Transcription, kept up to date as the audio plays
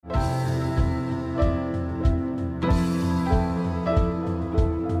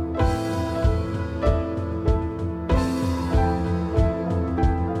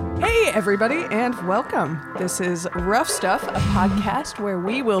everybody, and welcome. This is Rough Stuff, a podcast where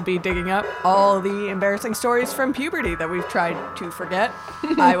we will be digging up all the embarrassing stories from puberty that we've tried to forget.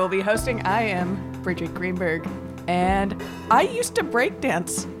 I will be hosting. I am Bridget Greenberg, and I used to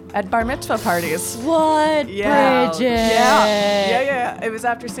breakdance at bar mitzvah parties. What, Yeah. Bridget? Yeah. It was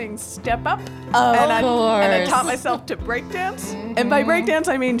after seeing Step Up, and I taught myself to breakdance. And by breakdance,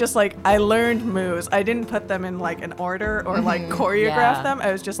 I mean just like I learned moves. I didn't put them in like an order or like choreograph them.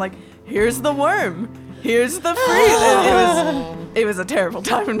 I was just like, here's the worm, here's the freeze. It was a terrible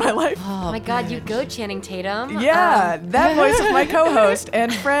time in my life. Oh my God, you go, Channing Tatum. Yeah, that voice of my co-host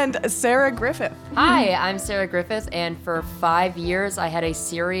and friend Sarah Griffith. Hi, I'm Sarah Griffith, and for 5 years, I had a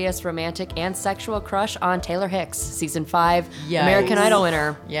serious romantic and sexual crush on Taylor Hicks, season 5, Yikes. American Idol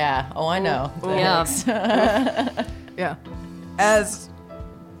winner. Yeah. Oh, I know. Yeah. Yeah, as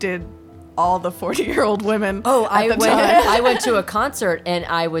did all the 40-year-old women. Oh, at the time. I went to a concert, and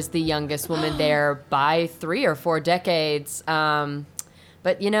I was the youngest woman there by 3 or 4 decades.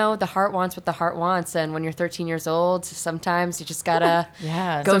 But, you know, the heart wants what the heart wants, and when you're 13 years old, sometimes you just gotta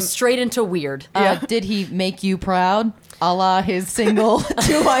go straight into weird. Did he make you proud? A la his single,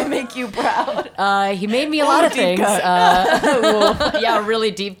 Do I Make You Proud? He made me a lot of deep things. Yeah,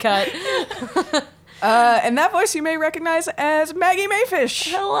 really deep cut. And that voice you may recognize as Maggie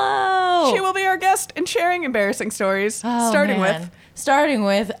Mayfish. Hello. She will be our guest and sharing embarrassing stories. Starting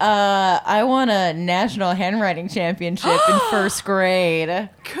with, I won a national handwriting championship in first grade.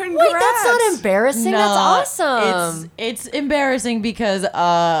 congrats. Wait, that's not embarrassing. That's awesome. It's embarrassing because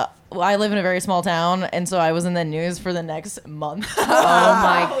I live in a very small town, and so I was in the news for the next month. Oh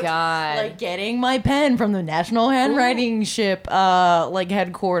my God. Like getting my pen from the National Handwriting Ship,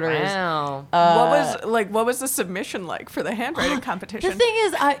 headquarters. Wow. What was the submission like for the handwriting competition? The thing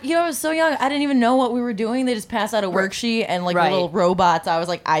is, I was so young, I didn't even know what we were doing. They just passed out a worksheet and the Right. little robots. I was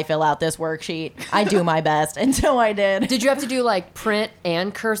like, I fill out this worksheet. I do my best until I did. Did you have to do like print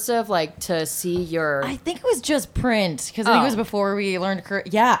and cursive, like to see your? I think it was just print because I think it was before we learned.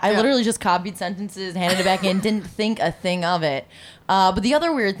 I literally just copied sentences, handed it back in, didn't think a thing of it. But the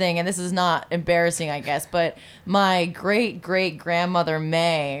other weird thing, and this is not embarrassing, I guess, but my great-great-grandmother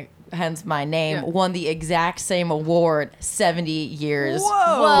May, hence my name, won the exact same award 70 years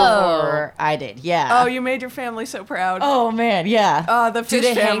before I did. Yeah. Oh, you made your family so proud. Oh, man, yeah. The Do Fish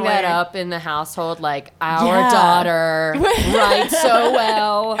they hang family. that up in the household like our daughter writes so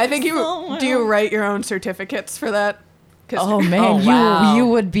well? I think do you write your own certificates for that? Oh, man, wow. you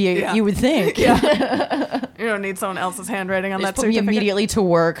would be, you would think. You don't need someone else's handwriting on Just that put me certificate. immediately to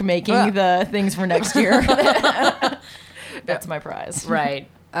work making the things for next year. That's my prize. Right.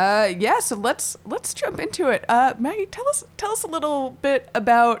 So let's jump into it. Maggie, tell us a little bit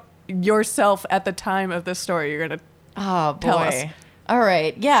about yourself at the time of this story you're gonna Oh, boy. tell us. All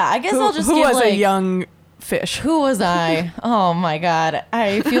right. Yeah, I guess I'll just who give was like a young fish. who was I? Oh my God.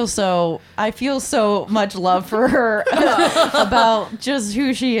 I feel so much love for her about just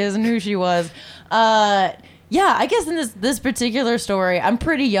who she is and who she was. I guess in this particular story, I'm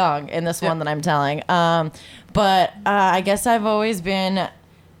pretty young in this one that I'm telling. But I guess I've always been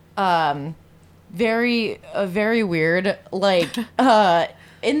very weird. Like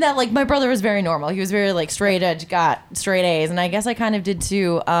in that, like, my brother was very normal. He was very like straight edge, got straight A's, and I guess I kind of did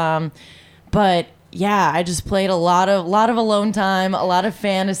too. But yeah, I just played a lot of alone time, a lot of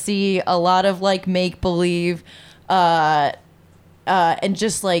fantasy, a lot of like make believe, and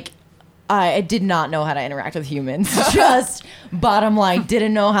just like I did not know how to interact with humans. Just bottom line,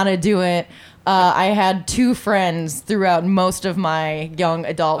 didn't know how to do it. I had 2 friends throughout most of my young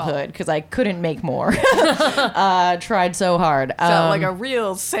adulthood because I couldn't make more. Tried so hard. So like a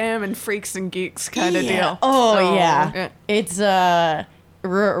real Sam and Freaks and Geeks kind of deal. Oh, yeah. It's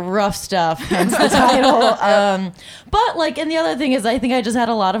rough stuff, hence the title. But like, and the other thing is, I think I just had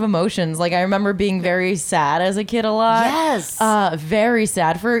a lot of emotions. Like, I remember being very sad as a kid a lot. Yes. Very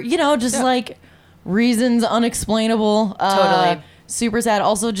sad for, just like reasons unexplainable. Totally. Super sad.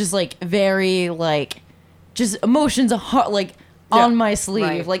 Also just like very like, just emotions on my sleeve.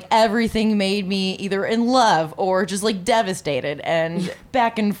 Right. Like everything made me either in love or just like devastated and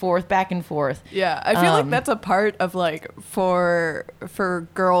back and forth. Yeah, I feel like that's a part of like for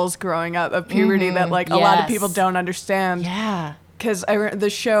girls growing up of puberty that like a lot of people don't understand. Yeah. Because the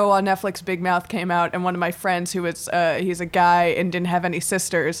show on Netflix, Big Mouth, came out, and one of my friends who was he's a guy and didn't have any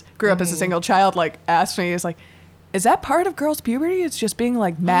sisters, grew up as a single child, like asked me, he's like, is that part of girls' puberty? It's just being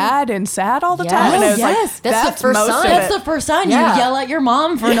like mad and sad all the Yes. time. And I was Yes. like, That's the first most sign. of That's it. the first sign. Yeah. You yell at your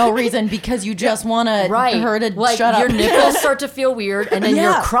mom for no reason because you just want her to like shut your up. nipples start to feel weird, and then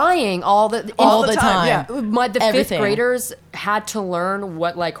Yeah. you're crying all the time. Yeah. The Everything. 5th graders had to learn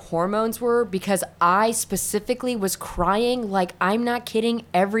what like hormones were because I specifically was crying like I'm not kidding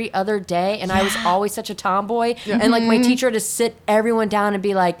every other day, and I was always such a tomboy, and like my teacher had to sit everyone down and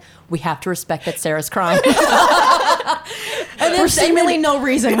be like, we have to respect that Sarah's crying. And for seemingly no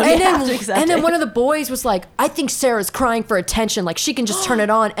reason. we have to accept and then it. one of the boys was like, I think Sarah's crying for attention. Like, she can just turn it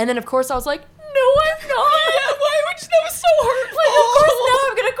on. And then, of course, I was like, no, I'm not. Why would you? That was so hurtful. Like, of course, now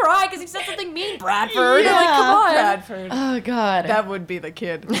I'm going to cry because he said something mean, Bradford. Yeah. Like, come on. Bradford. Oh God. That would be the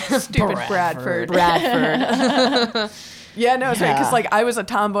kid. Stupid Bradford. Bradford. Yeah, no, it's right. Because Yeah. like I was a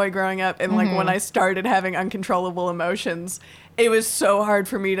tomboy growing up, and like when I started having uncontrollable emotions, it was so hard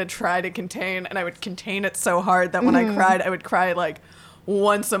for me to try to contain, and I would contain it so hard that when I cried, I would cry like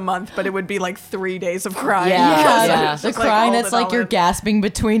once a month, but it would be like 3 days of crying. Yeah. because Yeah. it was The just, like, crying all that's in, like all you're in. gasping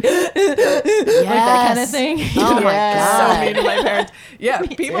between like that kind of thing. Oh my Yes. God. So mean to my parents. Yeah,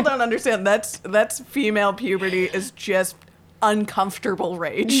 people don't understand. That's female puberty is just uncomfortable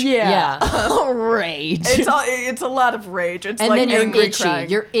rage. Yeah. Yeah. Rage. It's a lot of rage. It's And like then you're angry itchy. crying.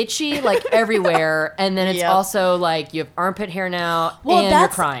 You're itchy like everywhere. And then it's Yep. also like you have armpit hair now and you're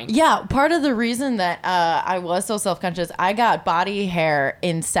crying. Yeah, part of the reason that I was so self-conscious, I got body hair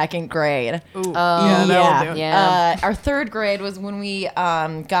in 2nd grade. Ooh, Yeah, that'll do it. Yeah. Our 3rd grade was when we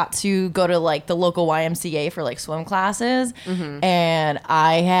got to go to like the local YMCA for like swim classes, and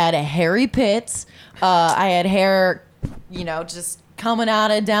I had hairy pits. I had hair, just coming out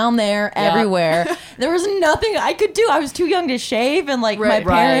of down there everywhere. There was nothing I could do. I was too young to shave, and like my Right.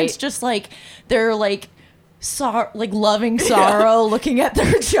 parents just like they're like. Loving sorrow, looking at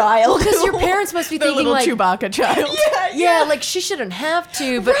their child. Because your parents must be Their thinking little like, Chewbacca child. yeah, like she shouldn't have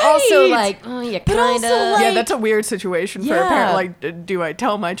to, but also Right. like, oh, you But also, kind of. like- Yeah, that's a weird situation for a Yeah. parent. Like, do I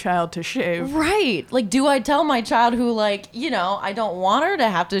tell my child to shave? Right. Like, do I tell my child who, like, I don't want her to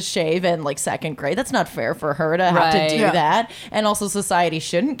have to shave in, like, 2nd grade? That's not fair for her to have Right. to do Yeah. that. And also, society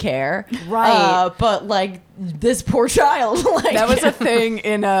shouldn't care. Right. But, like, this poor child. Like, That was a thing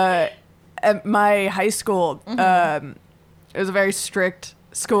in at my high school. It was a very strict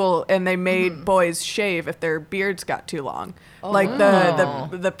school, and they made boys shave if their beards got too long. Like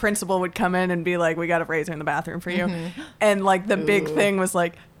the principal would come in and be like, "We got a razor in the bathroom for you," and like the big thing was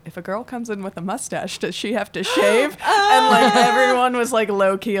like, if a girl comes in with a mustache, does she have to shave? And like everyone was like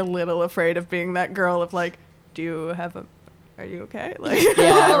low key a little afraid of being that girl. Of like, are you okay? Like,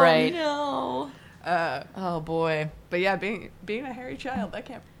 Yeah, right. No. Oh, boy. but yeah, being a hairy child, that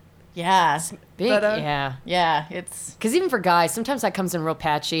can't. Yeah. But, yeah. Yeah. It's Because even for guys, sometimes that comes in real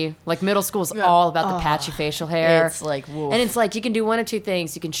patchy. Like middle school is all about the patchy facial hair. It's like, woof. And it's like you can do one of two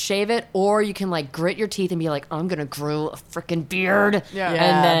things. You can shave it, or you can like grit your teeth and be like, I'm gonna grow a freaking beard. Yeah. Yeah.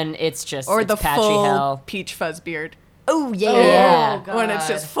 And then it's just Or it's the patchy full hell. peach fuzz beard. Oh yeah. Oh, God. When it's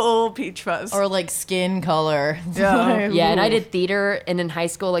just full peach fuzz. or, like, skin color. Yeah. Yeah, and I did theater, and in high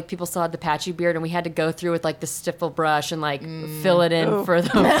school, like people still had the patchy beard, and we had to go through with like the stiffle brush and like fill it in for the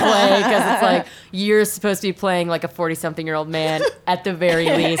play because it's like you're supposed to be playing like a 40-something-year-old man at the very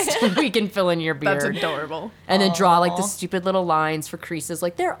least. We can fill in your beard. That's adorable. And then draw like the stupid little lines for creases,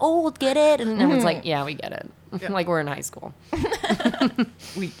 like they're old, get it? And everyone's like, yeah, we get it. Like we're in high school.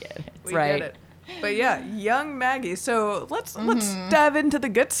 We get it. We Right. get it. But yeah, young Maggie. So let's dive into the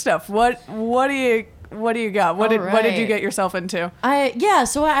good stuff. What do you got? What did right. you get yourself into?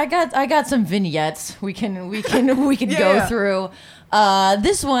 So I got some vignettes we can go Yeah. through.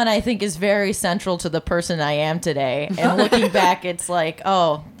 This one I think is very central to the person I am today. And looking back, it's like,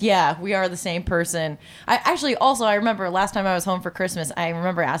 oh yeah, we are the same person. I remember last time I was home for Christmas, I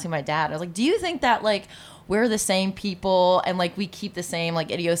remember asking my dad, I was like, do you think that like we're the same people and like we keep the same like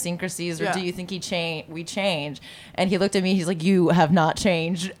idiosyncrasies, or Yeah. do you think we change? And he looked at me, he's like, you have not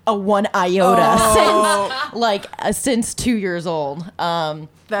changed a one iota since 2 years old.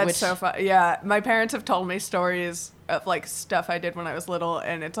 That's which- so fun. Yeah, my parents have told me stories of like stuff I did when I was little,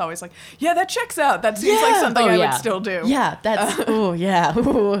 and it's always like, yeah, that checks out. That seems like Yeah. something Oh, I yeah. would still do. Yeah, that's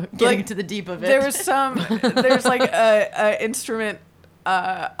getting Like, to the deep of it. There's like a instrument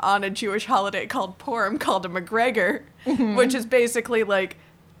on a Jewish holiday called Purim called a McGregor, which is basically like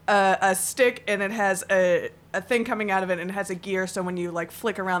a stick, and it has a thing coming out of it, and it has a gear, so when you like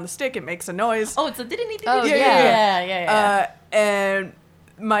flick around the stick, it makes a noise. Oh, it's a didn't Oh, yeah. And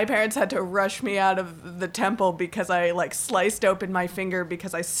my parents had to rush me out of the temple because I like sliced open my finger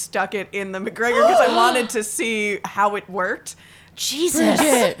because I stuck it in the McGregor because I wanted to see how it worked. Jesus.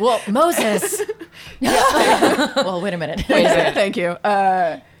 Bridget. Well, Moses. Well, wait a minute. Thank you.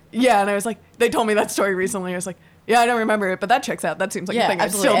 Yeah, and I was like, they told me that story recently. I was like, yeah, I don't remember it, but that checks out. That seems like a thing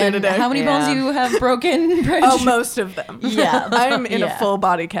I'd still do And today. how many bones Yeah. you have broken? Oh, most of them. Yeah. I'm in Yeah. a full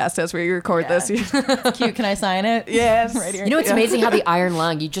body cast as we record Yeah. this. Cute. Can I sign it? Yes. Right here. You know, it's Yeah. amazing how the iron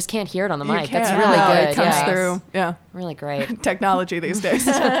lung, you just can't hear it on the You mic. That's can't. really No, good. It comes yeah. through. Yeah. Really great. Technology these days.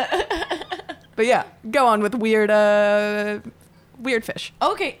 But yeah, go on with weird fish.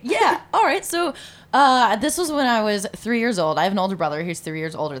 Okay, yeah. All right. So this was when I was 3 years old. I have an older brother who's 3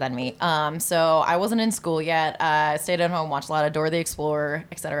 years older than me. So I wasn't in school yet. I stayed at home, watched a lot of Dora the Explorer,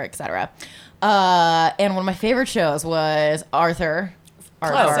 et cetera, et cetera. And one of my favorite shows was Arthur.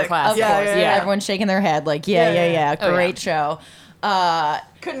 Classic. Of Classic. course. Yeah. Everyone's shaking their head like, yeah. Oh, Great show.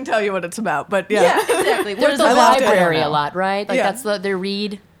 Couldn't tell you what it's about, but Yeah, exactly. What There's is the it about? I don't library know. a lot, right? Like Yeah. that's the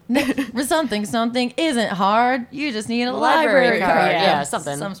read. Something isn't hard. You just need a Library library card. card. Yeah,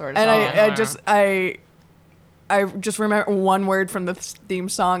 something. Some sort of and song. I just remember one word from the theme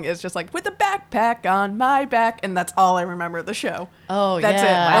song is just like, with a backpack on my back, and that's all I remember of the show. Oh, That's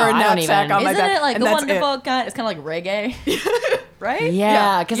yeah. it. Or a Wow, I don't knapsack even- on my Isn't back. it like and the that's wonderful it. kind? It's kind of like reggae, right?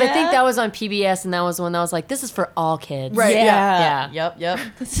 Yeah, because I think Yeah. that was on PBS, and that was one that was like, this is for all kids. Right. Yeah. Yeah. Yep.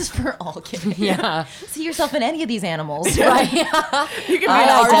 This is for all kids. Yeah. See yourself in any of these animals. Right. You can be I an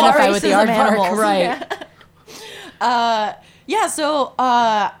identify artist. with the races of aardvark, animals. right. Yeah, so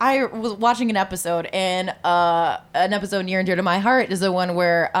I was watching an episode, and an episode near and dear to my heart is the one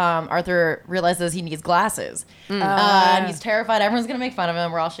where Arthur realizes he needs glasses. And he's terrified. Everyone's going to make fun of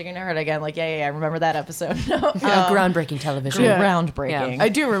him. We're all shaking our head again, like, yeah, I remember that episode. Groundbreaking television. Yeah. Groundbreaking. I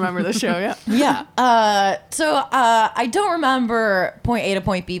do remember the show, yeah. Yeah. So I don't remember point A to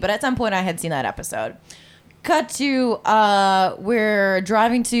point B, but at some point I had seen that episode. Cut to we're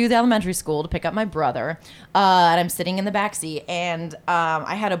driving to the elementary school to pick up my brother, and I'm sitting in the back seat, and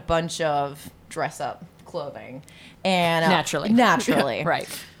I had a bunch of dress up clothing, and naturally, Right.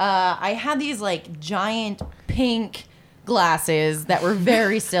 I had these like giant pink glasses that were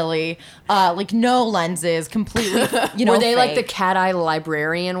very silly, like no lenses, completely. Were they like the fake. cat eye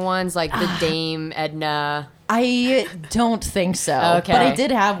librarian ones, like the Dame Edna? I don't think so. Okay. But I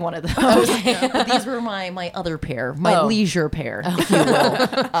did have one of those. But these were my other pair, my Oh. leisure pair, if you will.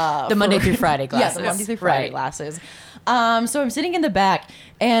 The Monday through Friday glasses. Yeah, the Monday through Friday Right. glasses. So I'm sitting in the back,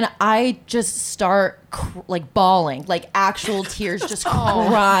 and I just start like bawling, like actual tears, just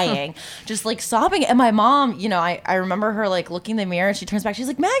crying, just like sobbing. And my mom, I remember her like looking in the mirror, and she turns back. She's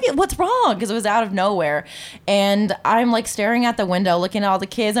like, "Maggie, what's wrong?" Because it was out of nowhere, and I'm like staring at the window, looking at all the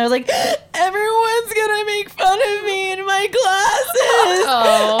kids, and I was like, "Everyone's gonna make fun of me in my glasses,"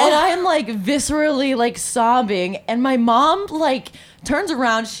 and I'm like viscerally like sobbing, and my mom like turns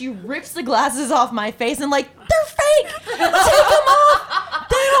around, she rips the glasses off my face and like, they're fake. Take them off.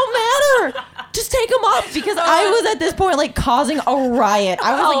 They don't matter. Just take them off, because I was at this point like causing a riot.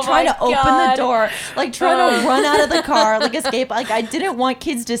 I was like trying to open the door, like trying to run out of the car, like escape. Like I didn't want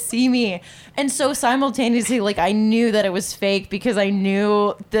kids to see me. And so simultaneously, like I knew that it was fake, because I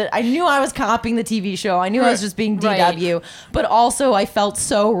knew I was copying the TV show. I knew I was just being DW, but also I felt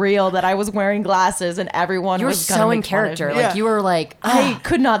so real that I was wearing glasses and everyone You were was gonna so in make fun of character. me. Like you were like, I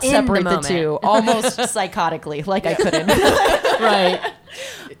could not in separate the the two, moment. almost psychotically, like I couldn't. right.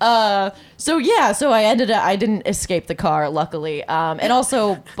 So I didn't escape the car, luckily. And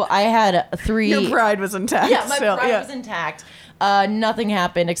also, but I had three. Your pride was intact. Yeah, my still, pride yeah. was intact. Nothing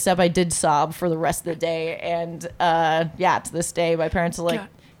happened except I did sob for the rest of the day. And to this day, my parents are like, God.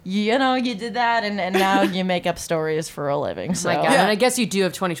 you did that, and now you make up stories for a living. So My God. Yeah. And I guess you do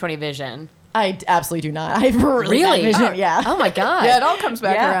have 20/20 vision. I absolutely do not. I have really bad vision. Oh. Yeah. Oh my God. Yeah, it all comes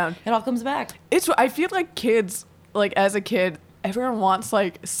back around. It all comes back. I feel like kids, like as a kid, everyone wants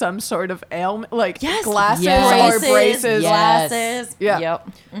like some sort of ailment, like Yes. glasses Yes. or braces. Yes. Glasses. Yeah. Yep.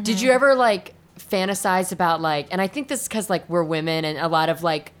 Did you ever like fantasize about like, and I think this is because like we're women and a lot of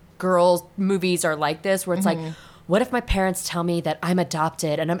like girls movies are like this, where it's like, what if my parents tell me that I'm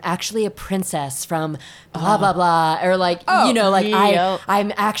adopted and I'm actually a princess from blah blah blah, or like Yep.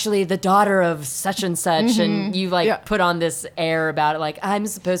 I'm actually the daughter of such and such, and you like Yeah. put on this air about it, like I'm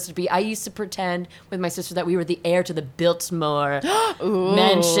supposed to be. I used to pretend with my sister that we were the heir to the Biltmore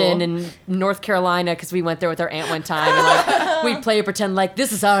mansion in North Carolina, because we went there with our aunt one time, and like we'd play pretend like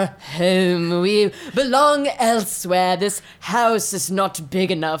this is our home. We belong elsewhere. This house is not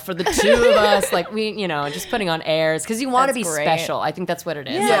big enough for the two of us. Like we, just putting on air. cares? Because you want to be That's great. special. I think that's what it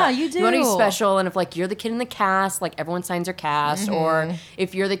is. Yeah, you do. You want to be special, and if like you're the kid in the cast, like everyone signs your cast, or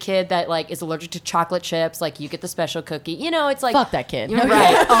if you're the kid that like is allergic to chocolate chips, like you get the special cookie. You know, it's like Fuck that kid. You're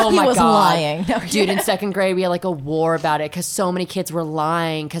right? Oh He my was god, lying. No, dude! In second grade, we had like a war about it because so many kids were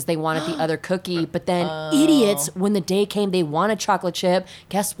lying because they wanted the other cookie, but then idiots, when the day came, they wanted chocolate chip.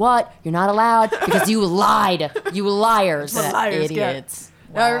 Guess what? You're not allowed because you lied. You liars. Well, liars, yeah. Idiots.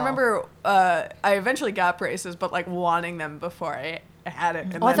 Now, I Wow. remember I eventually got braces, but like wanting them before I had it.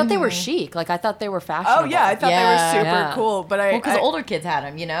 And Oh, I then- thought they were chic. Like I thought they were fashionable. Oh yeah, I thought Yeah. they were super Yeah. cool. But I Because I- older kids had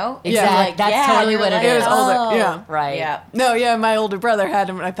them, you know? Exactly. Like, That's yeah, totally you're what it like, It was is. older, oh. yeah. Right. Yeah. No, yeah, my older brother had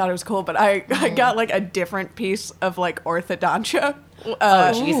them, and I thought it was cool. But I got like a different piece of like orthodontia.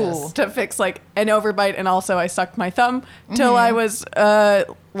 Jesus. To fix like an overbite, and also I sucked my thumb till I was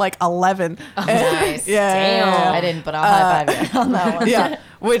like 11. Nice. Yeah, Damn. I didn't, but I'll high five you on that one. yeah,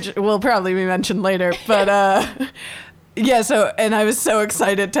 which will probably be mentioned later. But yeah, so and I was so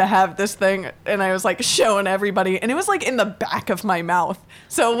excited to have this thing, and I was like showing everybody, and it was like in the back of my mouth,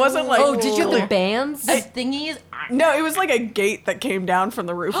 so it wasn't like Oh, did you have the bands? The thingies, No, it was like a gate that came down from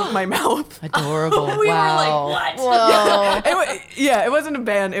the roof of my mouth. adorable. We were wow. like, what? Whoa. Yeah, it wasn't a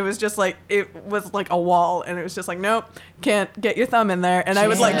band. It was just like it was like a wall, and it was just like, nope, can't get your thumb in there. And I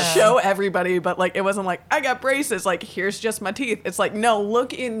would like Yeah. show everybody, but like it wasn't like I got braces. Like here's just my teeth. It's like no,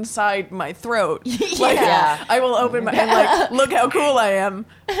 look inside my throat. Like Yeah. I will open my and like look how cool I am.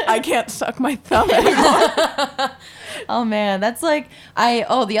 I can't suck my thumb anymore. Oh man, that's like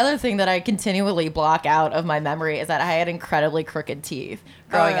the other thing that I continually block out of my memory is that I had incredibly crooked teeth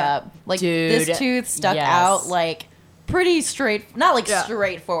growing yeah. up. Like Dude, this tooth stuck yes. out like pretty straight, not like Yeah.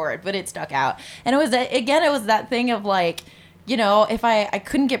 straightforward, but it stuck out. And it was that thing of like, you know, if I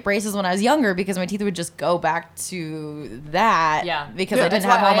couldn't get braces when I was younger because my teeth would just go back to that Yeah. because Yeah, I didn't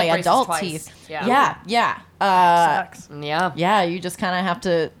that's have why all I my had braces adult twice. teeth. Yeah. Yeah. Sucks. Yeah. Yeah, you just kind of have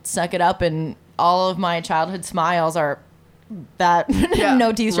to suck it up, and all of my childhood smiles are that Yeah.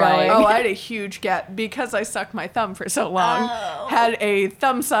 no teeth Right. showing. Oh, I had a huge gap because I sucked my thumb for so long. Had a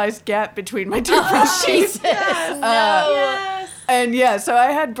thumb-sized gap between my two front teeth. Yes. And yeah, so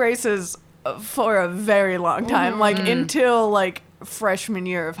I had braces for a very long time, like until like freshman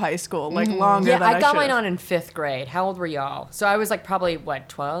year of high school, like longer Yeah, than I I got should've. mine on in 5th grade. How old were y'all? So I was like probably what,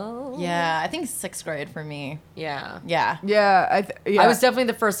 12? Yeah, I think 6th grade for me. Yeah. Yeah. Yeah, I was definitely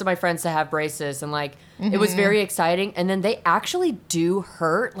the first of my friends to have braces, and like it was very exciting. And then they actually do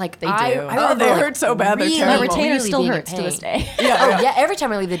hurt. Like They I do. remember, Oh, they like, hurt so bad, they're really, terrible. My retainer really still being in hurts to this pain. day. Oh yeah, every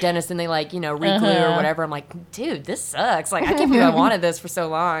time I leave the dentist and they like, re-glue or whatever, I'm like, dude, this sucks. Like I can't believe I wanted this for so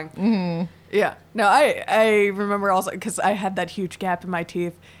long. Yeah. No, I remember also because I had that huge gap in my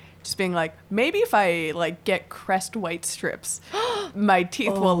teeth, just being like, maybe if I like get Crest white strips, my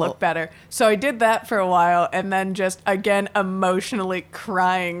teeth will look better. So I did that for a while, and then just again emotionally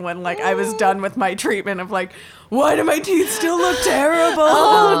crying when like I was done with my treatment of like, why do my teeth still look terrible?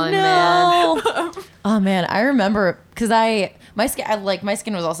 Oh, man. Oh man, I remember because my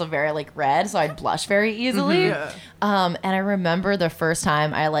skin was also very like red, so I'd blush very easily. Yeah. And I remember the first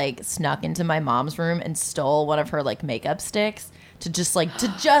time I like snuck into my mom's room and stole one of her like makeup sticks to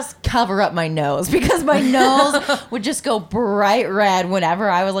just cover up my nose because my nose would just go bright red whenever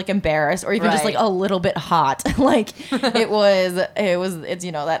I was like embarrassed or even just like Right. a little bit hot. Like it's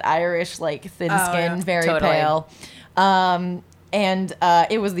that Irish like thin skin, yeah. very Totally. pale. And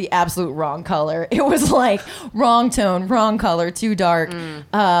it was the absolute wrong color. It was like wrong tone, wrong color, too dark.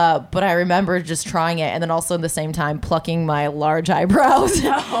 But I remember just trying it, and then also at the same time plucking my large eyebrows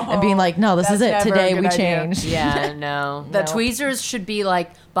and being like, "No, this is it. That's never a Today good we idea. changed." Yeah, no. The No. tweezers should be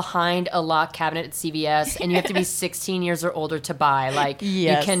like behind a locked cabinet at CVS, and you have to be 16 years or older to buy. Like,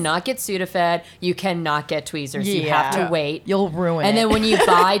 Yes. you cannot get Sudafed, you cannot get tweezers. You have Yeah. to wait. You'll ruin And it. then when you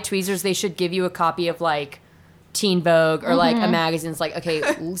buy tweezers, they should give you a copy of like Teen Vogue or like a magazine. It's like, okay,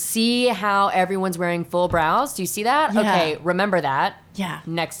 see how everyone's wearing full brows? Do you see that? Yeah. Okay, remember that. Yeah.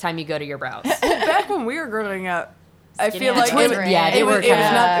 Next time you go to your brows. Back when we were growing up, I Skinny feel on like the twins, yeah, they it were was, it was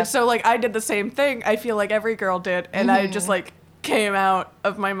kinda- not so like I did the same thing. I feel like every girl did, and I just like came out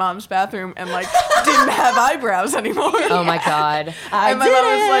of my mom's bathroom and like didn't have eyebrows anymore. Oh my God. I and my did mom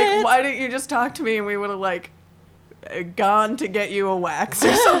was it. like, "Why didn't you just talk to me and we would have like gone to get you a wax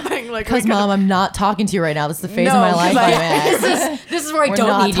or something. Like, because Mom, I'm not talking to you right now. This is the phase of my life I'm in. This is where I We're don't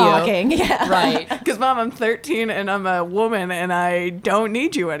not need talking. you. Yeah. Right. Because Mom, I'm 13 and I'm a woman and I don't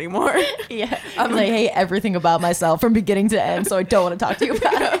need you anymore. Yeah. I hate everything about myself from beginning to end, so I don't want to talk to you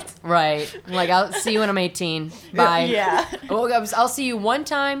about it. Right. Like, I'll see you when I'm 18. Bye. Yeah. I'll see you one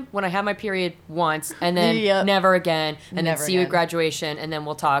time when I have my period once, and then Yep. never again, and Never then see you at again. graduation, and then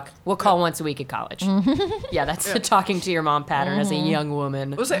we'll talk. We'll call once a week at college. Yeah, that's the talking to your mom pattern as a young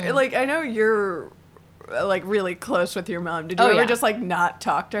woman. Was it, like, I know you're like really close with your mom. Did you ever yeah. just like not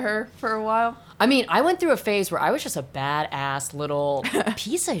talk to her for a while? I mean, I went through a phase where I was just a badass little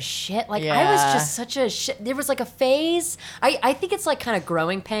piece of shit. Like, I was Yeah. just such a shit. There was like a phase. I think it's like kind of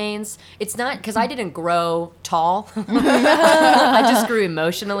growing pains. It's not because I didn't grow tall. I just grew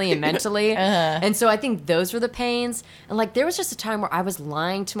emotionally and mentally. And so I think those were the pains. And like, there was just a time where I was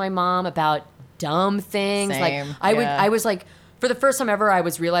lying to my mom about dumb things. Same, Like, yeah. I was like, for the first time ever, I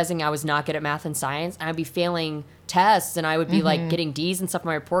was realizing I was not good at math and science, and I'd be failing tests, and I would be like getting D's and stuff on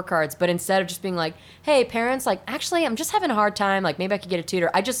my report cards. But instead of just being like, "Hey, parents, like, actually, I'm just having a hard time. Like, maybe I could get a tutor,"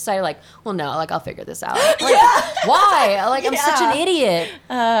 I just say like, "Well, no, like, I'll figure this out." Like, why? Like, I'm such an idiot.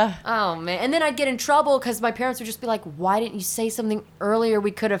 Oh man! And then I'd get in trouble because my parents would just be like, "Why didn't you say something earlier?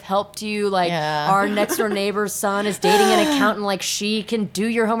 We could have helped you. Like, Yeah. our next door neighbor's son is dating an accountant. Like, she can do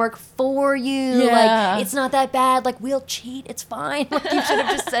your homework for you. Yeah. Like, it's not that bad. Like, we'll cheat. It's fine. Like, you should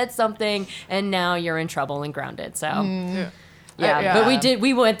have just said something, and now you're in trouble and grounded." So, yeah. But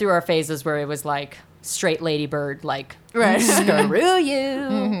we went through our phases where it was like straight ladybird, like, Right. screw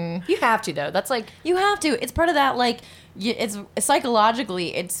you. You have to, though. That's like, You have to. It's part of that, like, it's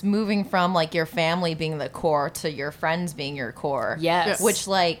psychologically, it's moving from, like, your family being the core to your friends being your core. yes. Which,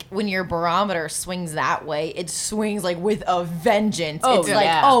 like, when your barometer swings that way, it swings, like, with a vengeance. Oh, it's like,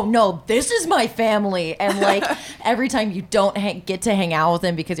 yeah. oh, no, this is my family. And, like, every time you don't get to hang out with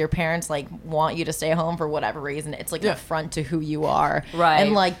them because your parents, like, want you to stay home for whatever reason, it's, like, an affront to who you are. Right.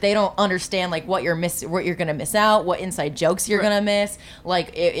 And, like, they don't understand, like, what you're going to miss out, what inside jokes you're going to miss.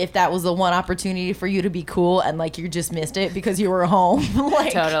 Like, if that was the one opportunity for you to be cool and, like, you just missed it because you were home.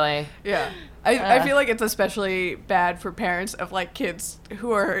 Like, Totally. Yeah. I feel like it's especially bad for parents of like kids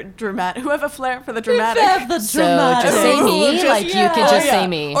who are dramatic, who have a flair for the dramatic. Have the So dramatic. just say Who will me, just- like, you can just yeah. say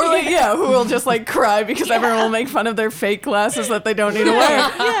me. Or like, yeah, who will just like cry because everyone will make fun of their fake glasses that they don't need to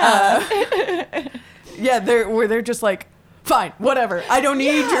wear. Yeah, they're just like, fine, whatever. I don't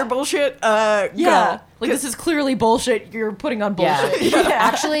need your bullshit. Yeah. Go. Like, this is clearly bullshit. You're putting on bullshit. Yeah.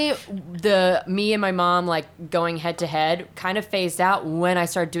 Actually, me and my mom, like, going head to head kind of phased out when I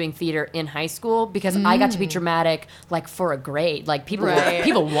started doing theater in high school because I got to be dramatic, like, for a grade. Like, people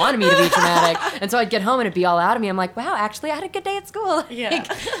wanted me to be dramatic. And so I'd get home and it'd be all out of me. I'm like, wow, actually, I had a good day at school. Yeah. Like,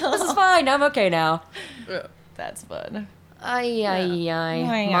 this is fine. I'm okay now. That's fun.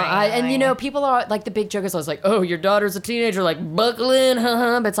 And you know, people are like, the big joke is always like, oh, your daughter's a teenager, like, buckle in,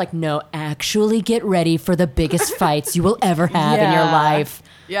 but it's like, no, actually get ready for the biggest fights you will ever have in your Yeah. life.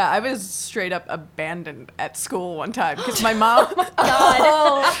 Yeah, I was straight up abandoned at school one time because my mom.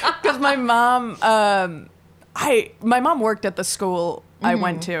 Because my mom, my mom worked at the school I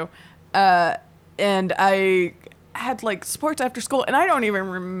went to, and I had like sports after school, and I don't even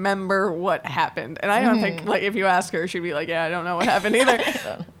remember what happened. And I don't think, like, if you ask her, she'd be like, "Yeah, I don't know what happened either."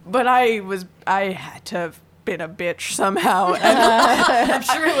 But I had to have been a bitch somehow. And I'm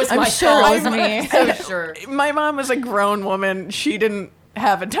sure it was I'm my sure fault. it was me. I'm sure. my mom was a grown woman. She didn't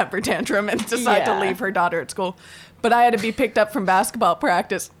have a temper tantrum and decide to Yeah. leave her daughter at school. But I had to be picked up from basketball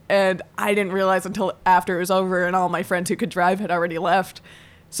practice, and I didn't realize until after it was over and all my friends who could drive had already left.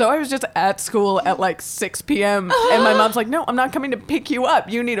 So I was just at school at like 6 p.m. and my mom's like, "No, I'm not coming to pick you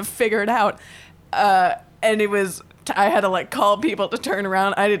up. You need to figure it out." And it was, I had to like call people to turn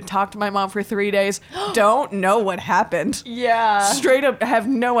around. I didn't talk to my mom for 3 days. Don't know what happened. Yeah. Straight up have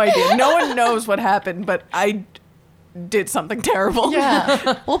no idea. No one knows what happened, but I did something terrible.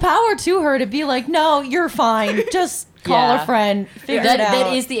 Yeah. Well, power to her to be like, no, you're fine. Just call Yeah. a friend. Figure That it out.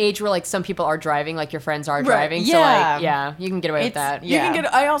 that is the age where like some people are driving, like your friends are driving. So Yeah. like, yeah, you can get away with It's- that. You Yeah. can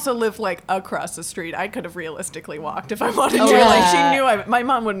get. I also live like across the street. I could have realistically walked if I wanted to. yeah. Like she knew. My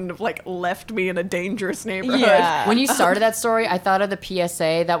mom wouldn't have like left me in a dangerous neighborhood. Yeah. When you started that story, I thought of the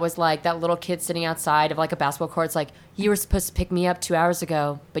PSA that was like that little kid sitting outside of like a basketball court. It's like, you were supposed to pick me up 2 hours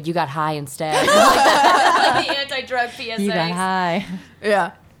ago, but you got high instead. Like the anti-drug PSA. You got high.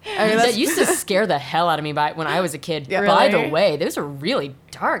 Yeah. I mean, That that's, used to scare the hell out of me when I was a kid. Yeah. By the Really? way, those are really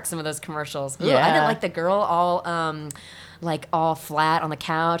dark, some of those commercials. Ooh, I Yeah. didn't like the girl all like all flat on the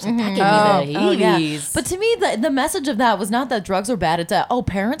couch. Like, that gave me the heebies. But to me, the message of that was not that drugs are bad. It's that,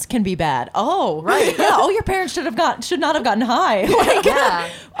 parents can be bad. Oh, right. Yeah. Your parents should not have gotten high.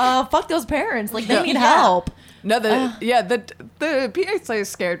 Like, fuck those parents. Like, they need help. No, the PSAs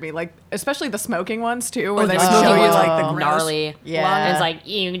scared me, like especially the smoking ones too, where they would smoking show you ones like are the gross gnarly. Yeah. Lung. And it's like,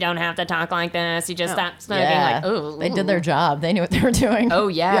 you don't have to talk like this. You just stop smoking. Yeah. Like, ooh, they did their job. They knew what they were doing. Oh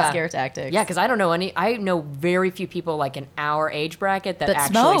yeah, scare tactics. Yeah, because I know very few people like in our age bracket that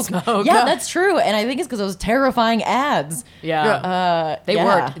actually smoke. Yeah, that's true. And I think it's because those terrifying ads. Yeah, they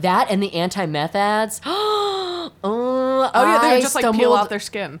worked. That and the anti-meth ads. They would just like peel off their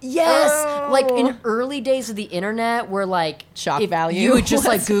skin. Yes, like in early days of the internet, where like shock value. You would just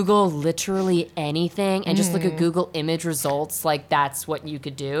like Google literally anything and just look at Google image results. Like that's what you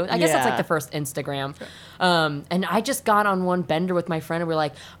could do. I guess that's like the first Instagram. And I just got on one bender with my friend and we're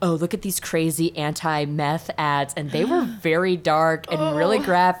like, oh, look at these crazy anti-meth ads, and they were very dark and really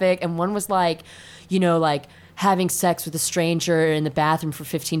graphic. And one was like, like having sex with a stranger in the bathroom for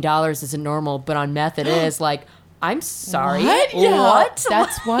 $15 isn't normal, but on meth it is. Like, I'm sorry. What? Yeah. What?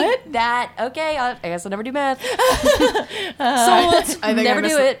 That's what? Okay, I guess I'll never do meth. So I think never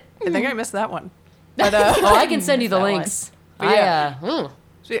do it. I think I missed that one. But, I can send you the links.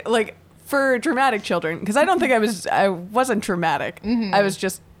 Like for dramatic children, because I don't think I wasn't dramatic. I was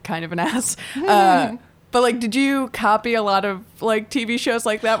just kind of an ass. But like, did you copy a lot of like TV shows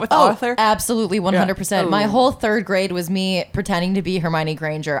like that with Arthur? Absolutely, 100%. Yeah. My whole third grade was me pretending to be Hermione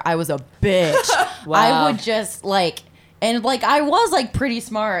Granger. I was a bitch. Wow. I would just like, and like I was like pretty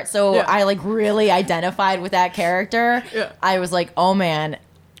smart, so I like really identified with that character. Yeah. I was like, oh man,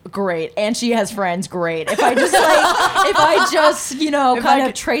 great, and she has friends, great. If I just kind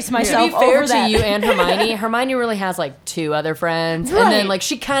of trace myself to be fair over that. to you and Hermione really has like two other friends, and then like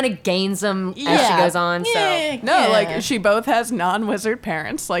she kind of gains them as she goes on. Like she both has non-wizard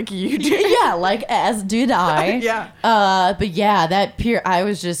parents, like you do. Yeah, like as did I. But yeah, I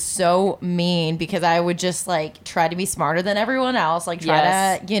was just so mean because I would just like try to be smarter than everyone else, like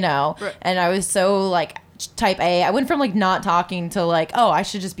try to, and I was so like type A. I went from like not talking to like, oh, I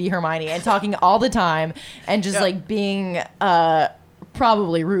should just be Hermione, and talking all the time and just like being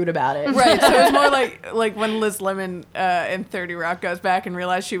probably rude about it. Right. So it was more like when Liz Lemon in 30 Rock goes back and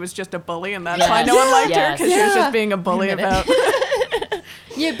realized she was just a bully, and that's why no one liked her, because she was just being a bully about.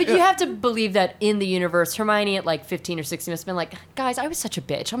 Yeah, but you have to believe that in the universe, Hermione at like 15 or 16 must have been like, guys, I was such a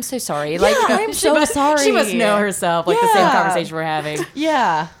bitch. I'm so sorry. Like, I'm so sorry. She must know herself, like the same conversation we're having.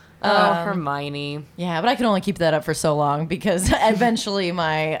 Yeah. Oh, Hermione. Yeah, but I could only keep that up for so long because eventually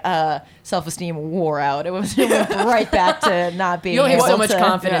my self-esteem wore out. It went right back to not being You only have able so much to,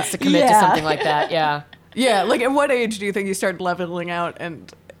 confidence to commit to something like that, Yeah, like at what age do you think you started leveling out?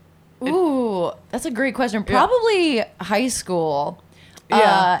 And Ooh, that's a great question. Probably high school.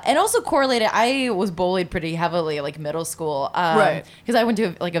 And also correlated, I was bullied pretty heavily, like middle school. Right. Because I went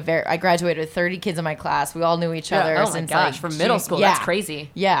to I graduated with 30 kids in my class. We all knew each other Oh since my gosh, like, from middle school. Yeah. That's crazy.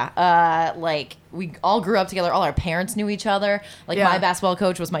 Yeah. Like we all grew up together. All our parents knew each other. Like my basketball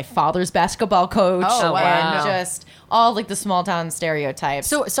coach was my father's basketball coach. Oh, wow. And just all like the small town stereotypes.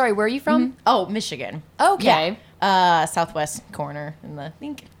 So, sorry, where are you from? Oh, Michigan. Okay. Yeah. Southwest corner in the, I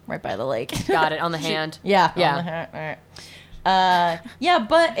think, right by the lake. Got it, on the hand. Yeah. Yeah. On the hand. All right.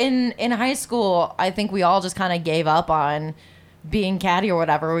 But in high school, I think we all just kind of gave up on being catty or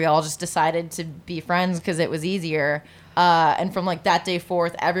whatever. We all just decided to be friends because it was easier. And from like that day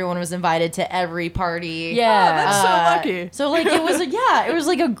forth, everyone was invited to every party. Yeah. That's so lucky. So like it was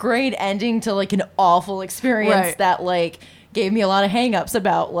like a great ending to like an awful experience that like gave me a lot of hang-ups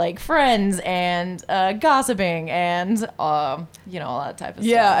about like friends and gossiping and all that type of stuff.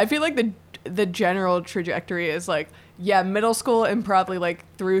 Yeah, I feel like the general trajectory is like, middle school and probably like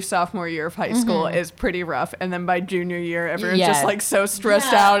through sophomore year of high school is pretty rough, and then by junior year everyone's just like so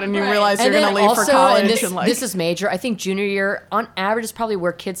stressed out, and you realize you're gonna leave for college. And this is major. I think junior year on average is probably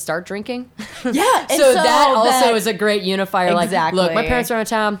where kids start drinking. Yeah, so that also is a great unifier. Exactly. Like, look, my parents are out of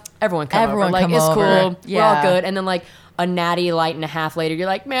town. Everyone come over. Like, come it's over. cool. Yeah. We're all good. And then like a natty light and a half later, you're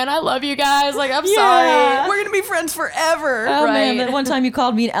like, man, I love you guys. Like, I'm sorry. We're gonna be friends forever. Oh man, that one time you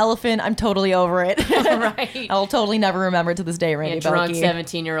called me an elephant, I'm totally over it. Right. I'll totally never remember to this day, Randy Drunk Belkey.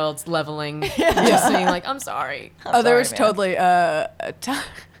 17-year-olds leveling, just saying like, I'm sorry. There was totally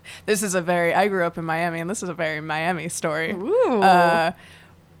this is I grew up in Miami, and this is a very Miami story. Ooh.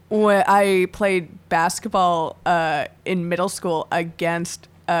 When I played basketball in middle school against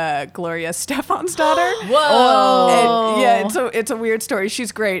Gloria Stefan's daughter. Whoa. And, it's a weird story.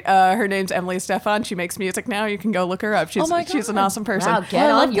 She's great. Her name's Emily Stefan. She makes music now. You can go look her up. She's an awesome person. Wow, get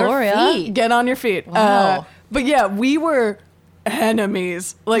on your feet. Get on your feet. Wow. But yeah, we were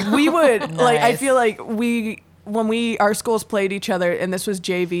enemies. Like we would like I feel like when our schools played each other, and this was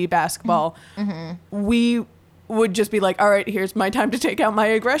JV basketball, we would just be like, all right, here's my time to take out my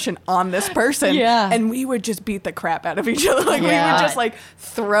aggression on this person. Yeah. And we would just beat the crap out of each other. Like we would just like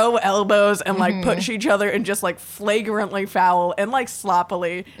throw elbows and like push each other and just like flagrantly foul and like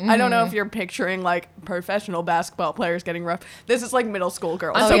sloppily. I don't know if you're picturing like professional basketball players getting rough. This is like middle school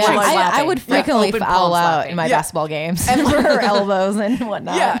girls. Oh, So yeah. we're, like, I would frequently Open foul palm out slapping. in my Yeah. basketball games and for her elbows and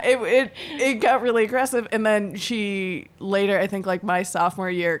whatnot. yeah, it got really aggressive. And then she later, I think like my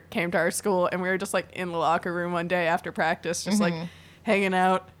sophomore year, came to our school, and we were just like in the locker room one day after practice, just like hanging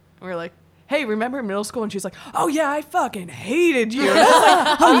out. And we were like, hey, remember middle school? And she's like, oh yeah, I fucking hated you. And I was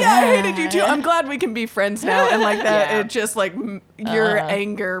like, oh yeah, I hated you too. I'm glad we can be friends now. And like that, it just like your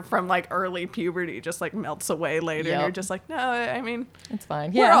anger from like early puberty just like melts away later. And Yep. you're just like, no, I mean, It's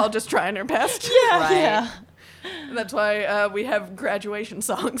fine. we're all just trying our best. Right. Yeah. That's why we have graduation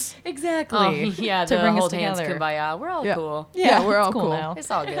songs. Exactly. Oh, yeah, To the bring us hold hands together. kumbaya. We're all Yeah. cool. Yeah, we're it's all cool. now. It's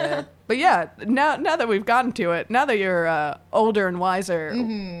all good. But yeah, now that we've gotten to it, now that you're older and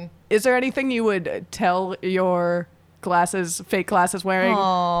wiser, is there anything you would tell your fake glasses wearing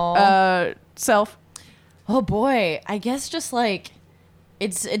self? Oh boy, I guess just like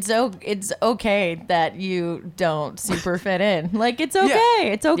it's okay that you don't super fit in. Like it's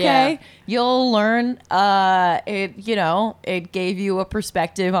okay. It's okay. Yeah. You'll learn. It gave you a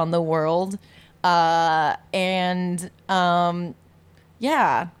perspective on the world.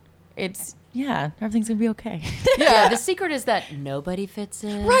 Everything's gonna be okay. Yeah, the secret is that nobody fits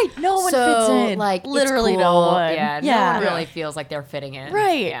in. Right, no one fits in. Like Literally it's no cool. one. Yeah, Yeah. no one really feels like they're fitting in.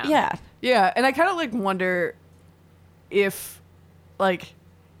 Right. Yeah. Yeah, and I kind of like wonder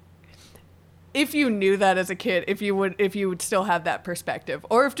if you knew that as a kid, if you would still have that perspective,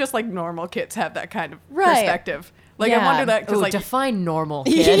 or if just like normal kids have that kind of Right. perspective. Like I Yeah. wonder that because Ooh, like define normal,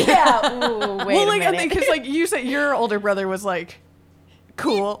 kid. Yeah. Ooh, wait well, a like I minute. think because like you said your older brother was like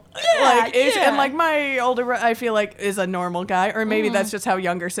cool, Yeah, like ish, yeah. and like my older I feel like is a normal guy, or maybe that's just how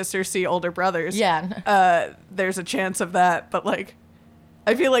younger sisters see older brothers. Yeah. There's a chance of that, but like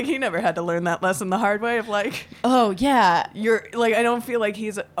I feel like he never had to learn that lesson the hard way of like Oh yeah. you're like I don't feel like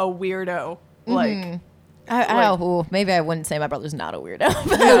he's a weirdo like. Maybe I wouldn't say my brother's not a weirdo.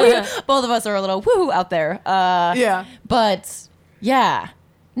 But both of us are a little woo out there. Yeah. But yeah.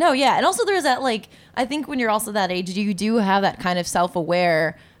 No, yeah. And also there's that like I think when you're also that age, you do have that kind of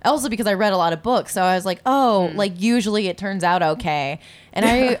self-aware. Also because I read a lot of books, so I was like, like usually it turns out okay.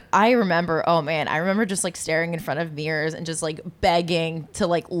 And I remember, I remember just like staring in front of mirrors and just like begging to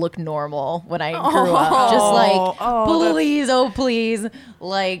like look normal when I grew up. Just like, please,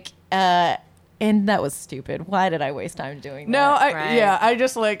 like, and that was stupid. Why did I waste time doing that? No, Right. I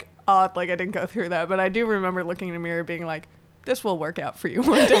just like I didn't go through that, but I do remember looking in the mirror being like, this will work out for you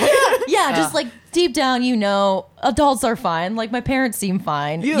one day. Yeah, just like deep down, adults are fine. Like my parents seem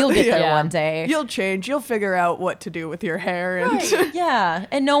fine. You'll get there Yeah. one day. You'll change. You'll figure out what to do with your hair. And Right, yeah,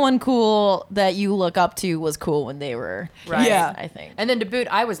 and no one cool that you look up to was cool when they were Right. Yeah. I think. And then to boot,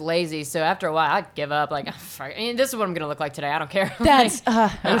 I was lazy, so after a while, I'd give up. Like, fuck, this is what I'm gonna look like today. I don't care. That's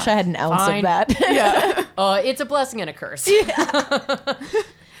I wish I had an ounce Fine. of that. yeah. It's a blessing and a curse.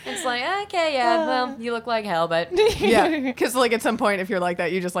 It's like, okay, yeah, well, you look like hell, but Yeah. Because like at some point, if you're like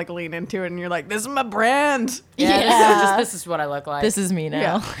that, you just like lean into it and you're like, this is my brand. yeah, this is what I look like. This is me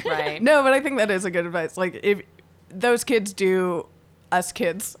now. Yeah. right. No, but I think that is a good advice. Like if those kids do us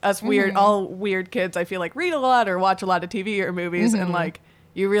weird, all weird kids, I feel like read a lot or watch a lot of TV or movies and like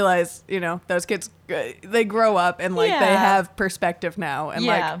you realize, those kids, they grow up and like they Yeah. have perspective now. And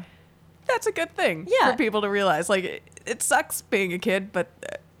Yeah. like, that's a good thing Yeah. for people to realize. Like it sucks being a kid, but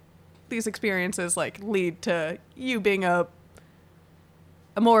these experiences like lead to you being a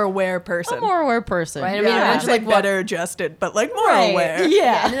more aware person. A more aware person. Right, I I mean, mean, imagine, like like, what- better adjusted, but like more Right. aware.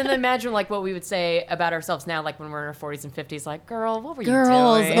 Yeah. And then imagine like what we would say about ourselves now, like when we're in our 40s and 50s, like, girl, what were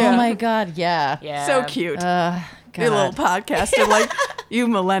Girls. you doing? Oh Yeah. my God. Yeah. Yeah. So cute. God. Your little podcast and like you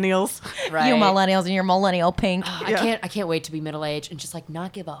millennials. Right. You millennials and your millennial pink. I can't wait to be middle aged and just like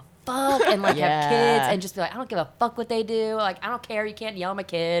not give a fuck and like Yeah. have kids and just be like, I don't give a fuck what they do. Like, I don't care. You can't yell at my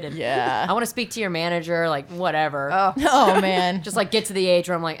kid. And Yeah. I want to speak to your manager. Like, whatever. Oh man. Just like get to the age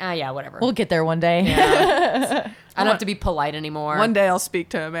where I'm like, yeah, whatever. We'll get there one day. Yeah. I don't have to be polite anymore. One day I'll speak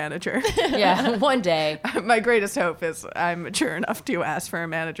to a manager. Yeah, one day. My greatest hope is I'm mature enough to ask for a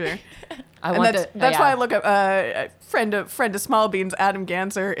manager. I And want that's why I look at a friend of Small Beans, Adam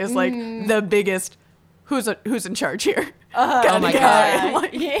Ganser, is like the biggest who's in charge here. Oh my guy. God.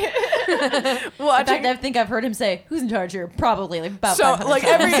 Like, well, watching. I think I've heard him say, "Who's in charge here?" Probably like about So 500 like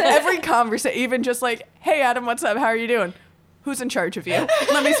times. every conversation, even just like, "Hey Adam, what's up? How are you doing? Who's in charge of you?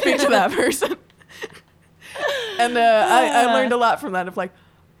 Let me speak to that person." And I learned a lot from that. Of like,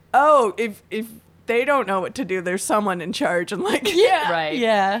 oh, if they don't know what to do, there's someone in charge, and like, yeah, Right.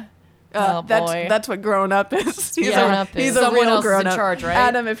 yeah. Oh boy. that's what grown up is. He's Grown a, up he's is. a Someone real else is grown in up. charge, right?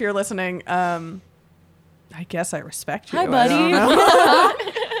 Adam, if you're listening, I guess I respect you. Hi, I buddy. don't know.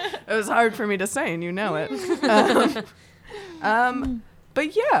 It was hard for me to say, and you know it.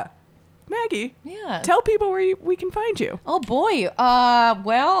 But yeah, Maggie, Yeah. tell people where we can find you. Oh boy.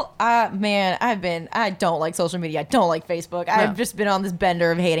 Man, I don't like social media. I don't like Facebook. I've just been on this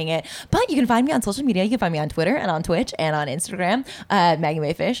bender of hating it. But you can find me on social media. You can find me on Twitter and on Twitch and on Instagram at Maggie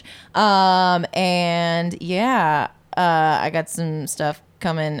Mayfish. And yeah, I got some stuff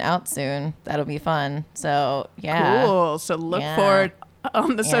coming out soon. That'll be fun. So yeah. Cool. So look Yeah. for it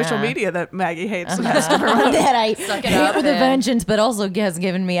on the social Yeah. media that Maggie hates and has to promote. That I Suck it hate up, with a then. vengeance, but also has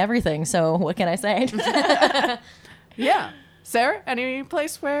given me everything. So what can I say? Yeah. Sarah, any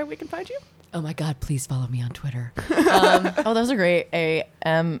place where we can find you? Oh my God, please follow me on Twitter. Oh, those are great.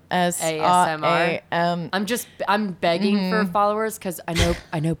 ASMR. I'm begging for followers because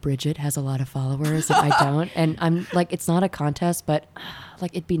I know Bridget has a lot of followers and I don't. And I'm like, it's not a contest, but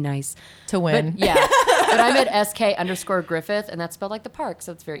like it'd be nice To win. But, yeah. But I'm at SK_Griffith and that's spelled like the park.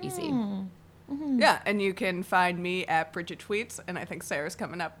 So it's very easy. Yeah, and you can find me at Bridget Tweets, and I think Sarah's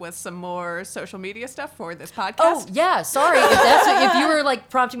coming up with some more social media stuff for this podcast. Oh yeah, sorry. If you were like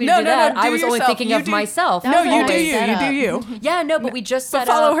prompting me to do that, I was only yourself. thinking You of do- myself. No, That was you a do nice you. setup. You do you. Yeah, no, but we just set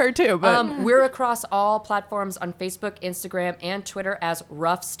follow up- her too, but- we're across all platforms on Facebook, Instagram, and Twitter as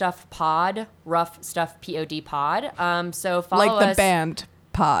Rough Stuff Pod, Rough Stuff POD Pod. So follow Like the us. band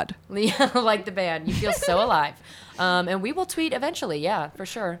pod. Yeah, like the band. You feel so alive. And we will tweet eventually. Yeah, for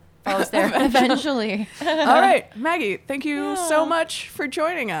sure. Follow us there. Eventually. All right, Maggie, thank you so much for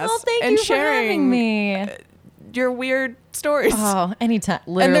joining us Well, thank and you for sharing having me. your weird stories. Oh, anytime.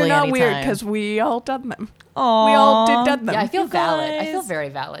 And Literally they're not anytime. weird because we all done them. Aww. We all did them. Yeah, I feel You valid. I feel guys. very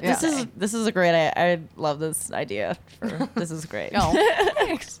valid. Yeah. This is a great. I love this idea. This is great. Oh,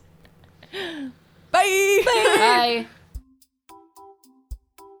 thanks. Bye. Bye.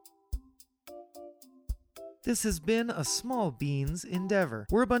 This has been a Small Beans endeavor.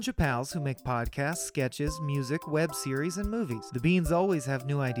 We're a bunch of pals who make podcasts, sketches, music, web series, and movies. The Beans always have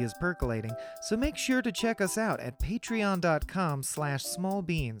new ideas percolating, so make sure to check us out at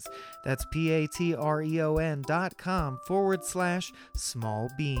patreon.com/smallbeans. That's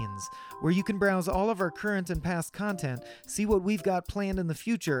patreon.com/smallbeans, where you can browse all of our current and past content, see what we've got planned in the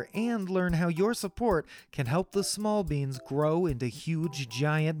future, and learn how your support can help the small beans grow into huge,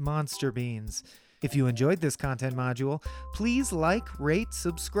 giant monster beans. If you enjoyed this content module, please like, rate,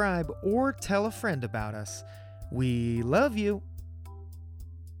 subscribe, or tell a friend about us. We love you!